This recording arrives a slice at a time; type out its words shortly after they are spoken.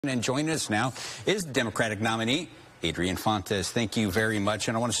And joining us now is Democratic nominee Adrian. Thank you very much,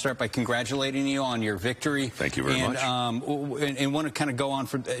 and I want to start by congratulating you on your victory. Thank you very much. And want to kind of go on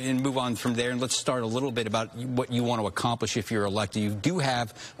and move on from there, and let's start a little bit about what you want to accomplish if you're elected. You do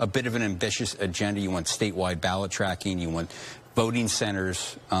have a bit of an ambitious agenda. You want statewide ballot tracking. You want voting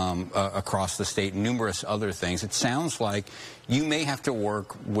centers across the state, and numerous other things. It sounds like you may have to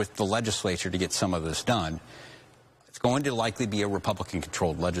work with the legislature to get some of this done. It's going to likely be a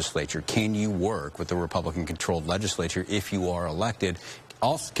Republican-controlled legislature. Can you work with the Republican-controlled legislature if you are elected?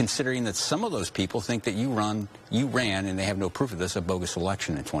 Also, considering that some of those people think that you ran, and they have no proof of this, a bogus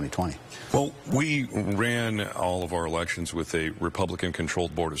election in 2020. Well, we ran all of our elections with a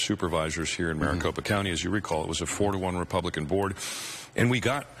Republican-controlled board of supervisors here in Maricopa County. As you recall, it was a 4-to-1 Republican board, and we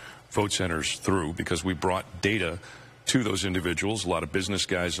got vote centers through because we brought data to those individuals, a lot of business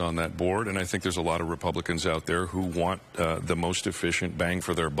guys on that board, and I think there's a lot of Republicans out there who want the most efficient bang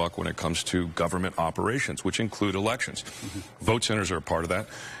for their buck when it comes to government operations, which include elections. Vote centers are a part of that.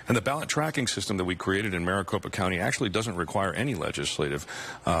 And the ballot tracking system that we created in Maricopa County actually doesn't require any legislative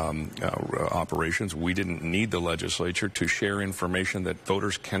operations. We didn't need the legislature to share information that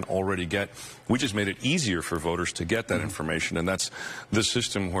voters can already get. We just made it easier for voters to get that information, and that's the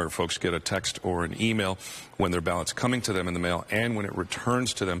system where folks get a text or an email when their ballot's coming to them in the mail and when it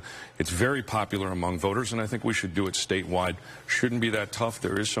returns to them. It's very popular among voters, and I think we should do it statewide. Shouldn't be that tough.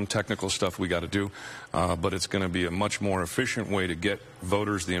 There is some technical stuff we got to do, but it's going to be a much more efficient way to get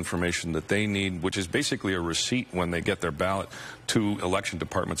voters the information that they need, which is basically a receipt when they get their ballot to election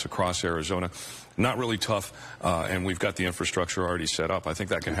departments across Arizona. Not really tough, and we've got the infrastructure already set up. I think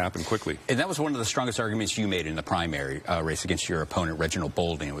that can happen quickly. And that was one of the strongest arguments you made in the primary race against your opponent, Reginald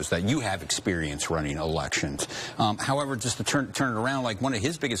Boulding, was that you have experience running elections. However, just to turn it around, like one of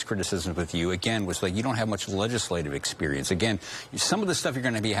his biggest criticisms with you, again, was that you don't have much legislative experience. Again, some of the stuff you're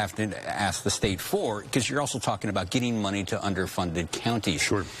going to have to ask the state for, because you're also talking about getting money to underfunded counties.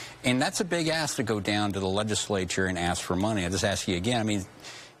 Sure. And that's a big ask to go down to the legislature and ask for money. I just ask you again, I mean,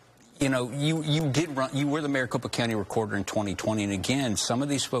 you know, you were the Maricopa County Recorder in 2020, and again, some of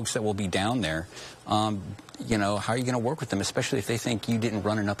these folks that will be down there, you know, how are you going to work with them, especially if they think you didn't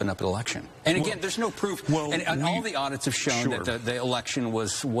run an up-and-up election? And again, there's no proof. Well, and all the audits have shown that the election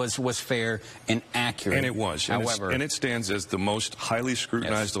was fair and accurate. And it was. However, and it stands as the most highly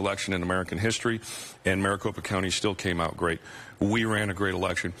scrutinized election in American history, and Maricopa County still came out great. We ran a great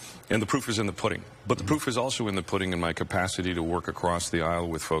election, and the proof is in the pudding. But the proof is also in the pudding in my capacity to work across the aisle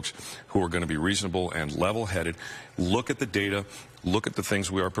with folks who are going to be reasonable and level-headed, look at the data, look at the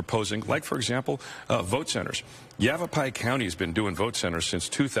things we are proposing, like, for example, vote centers. Yavapai County has been doing vote centers since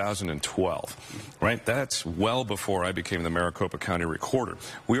 2012, right? That's well before I became the Maricopa County Recorder.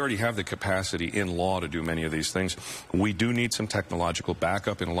 We already have the capacity in law to do many of these things. We do need some technological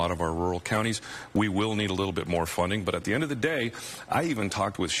backup in a lot of our rural counties. We will need a little bit more funding, but at the end of the day, I even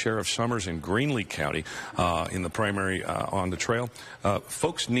talked with Sheriff Summers in Greenlee County in the primary on the trail.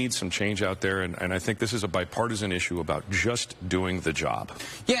 Folks need some change out there, and I think this is a bipartisan issue about just doing the job.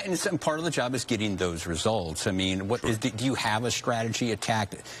 Yeah, and part of the job is getting those results. I mean, do you have a strategy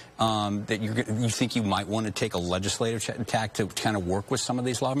attack that you think you might want to take a legislative attack to kind of work with some of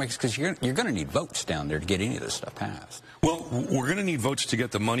these lawmakers? Because you're going to need votes down there to get any of this stuff passed. Well, we're going to need votes to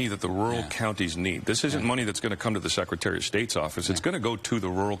get the money that the rural counties need. This isn't money that's going to come to the Secretary of State's office. It's going to go to the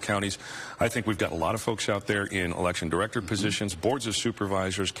rural counties. I think we've got a lot of folks out there in election director positions, boards of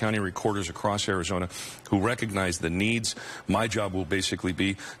supervisors, county recorders across Arizona who recognize the needs. My job will basically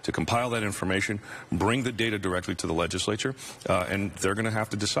be to compile that information, bring the data directly to the legislature, and they're going to have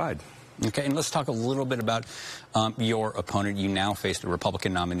to decide. Okay, and let's talk a little bit about your opponent. You now face the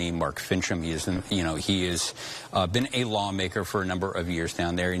Republican nominee, Mark Finchem. He has been a lawmaker for a number of years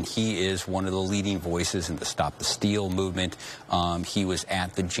down there, and he is one of the leading voices in the Stop the Steal movement. He was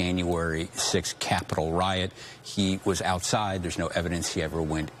at the January 6th Capitol riot. He was outside. There's no evidence he ever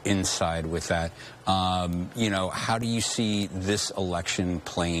went inside with that. You know, how do you see this election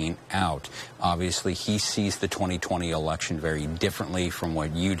playing out? Obviously, he sees the 2020 election very differently from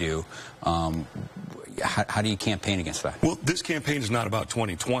what you do. How do you campaign against that? Well, this campaign is not about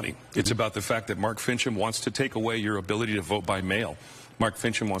 2020. It's about the fact that Mark Finchem wants to take away your ability to vote by mail. Mark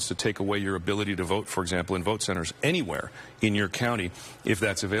Finchem wants to take away your ability to vote, for example, in vote centers anywhere in your county, if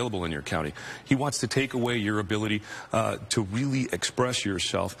that's available in your county. He wants to take away your ability to really express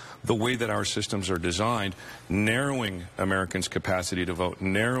yourself the way that our systems are designed, narrowing Americans' capacity to vote,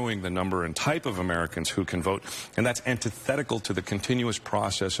 narrowing the number and type of Americans who can vote, and that's antithetical to the continuous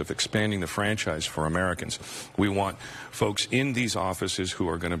process of expanding the franchise for Americans. We want folks in these offices who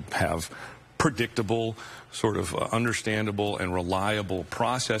are going to have predictable, sort of understandable and reliable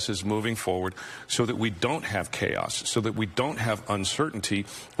processes moving forward so that we don't have chaos, so that we don't have uncertainty,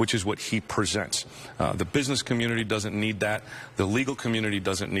 which is what he presents. The business community doesn't need that. The legal community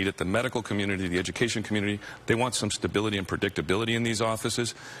doesn't need it. The medical community, the education community, they want some stability and predictability in these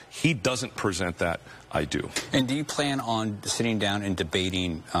offices. He doesn't present that. I do. And do you plan on sitting down and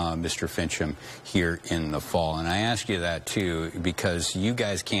debating Mr. Fincham here in the fall? And I ask you that, too, because you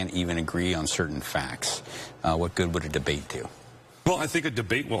guys can't even agree on certain facts. What good would a debate do? Well, I think a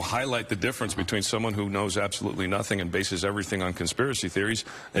debate will highlight the difference between someone who knows absolutely nothing and bases everything on conspiracy theories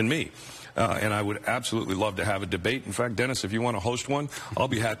and me. And I would absolutely love to have a debate. In fact, Dennis, if you want to host one, I'll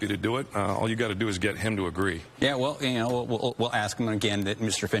be happy to do it. All you got to do is get him to agree. Yeah, well, you know, we'll ask him again that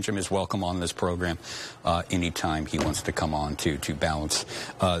Mr. Fincham is welcome on this program anytime he wants to come on to balance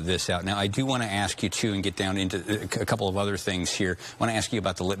this out. Now, I do want to ask you, too, and get down into a couple of other things here. I want to ask you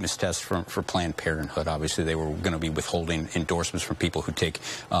about the litmus test for Planned Parenthood. Obviously, they were going to be withholding endorsements from people who take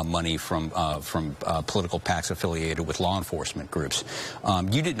money from political PACs affiliated with law enforcement groups.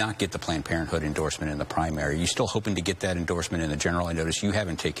 You did not get the Planned Parenthood endorsement in the primary. Are you still hoping to get that endorsement in the general? I notice you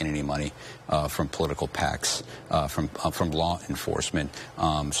haven't taken any money from political PACs, from law enforcement.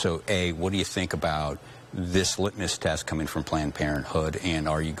 So, A, what do you think about this litmus test coming from Planned Parenthood, and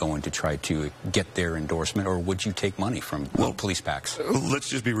are you going to try to get their endorsement, or would you take money from police PACs? Let's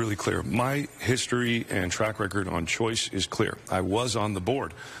just be really clear. My history and track record on choice is clear. I was on the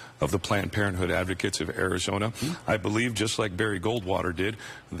board of the Planned Parenthood Advocates of Arizona. I believe, just like Barry Goldwater did,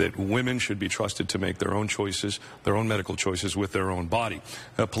 that women should be trusted to make their own choices, their own medical choices with their own body.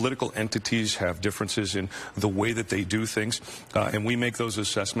 Political entities have differences in the way that they do things, and we make those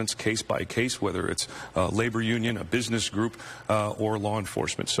assessments case by case, whether it's a labor union, a business group, or law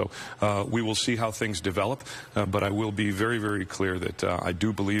enforcement. So we will see how things develop, but I will be very, very clear that I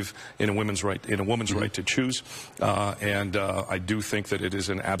do believe in a woman's right to choose, and I do think that it is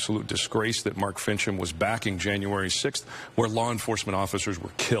an absolute disgrace that Mark Fincham was backing January 6th, where law enforcement officers were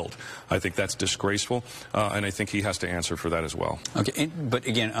killed. I think that's disgraceful, and I think he has to answer for that as well. Okay, but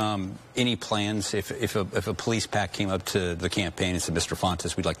again, any plans, if a police PAC came up to the campaign and said, Mr.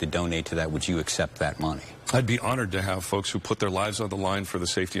 Fontes, we'd like to donate to that, would you accept that money? I'd be honored to have folks who put their lives on the line for the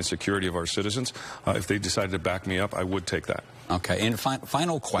safety and security of our citizens. If they decided to back me up, I would take that. Okay, and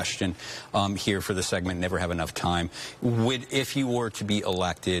final question here for the segment, never have enough time. If you were to be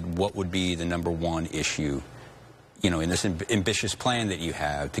elected, what would be the #1 issue, you know, in this ambitious plan that you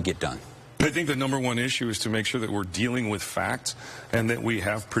have to get done? I think the #1 issue is to make sure that we're dealing with facts and that we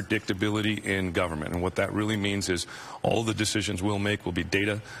have predictability in government. And what that really means is all the decisions we'll make will be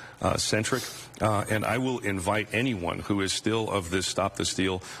data-centric. And I will invite anyone who is still of this Stop the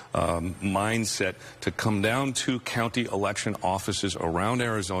Steal mindset to come down to county election offices around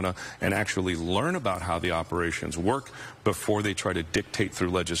Arizona and actually learn about how the operations work before they try to dictate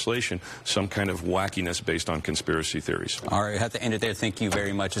through legislation some kind of wackiness based on conspiracy theories. All right, I have to end it there. Thank you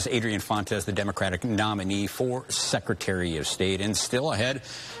very much. It's Adrian Fontes, the Democratic nominee for Secretary of State, and still ahead,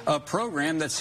 a program that's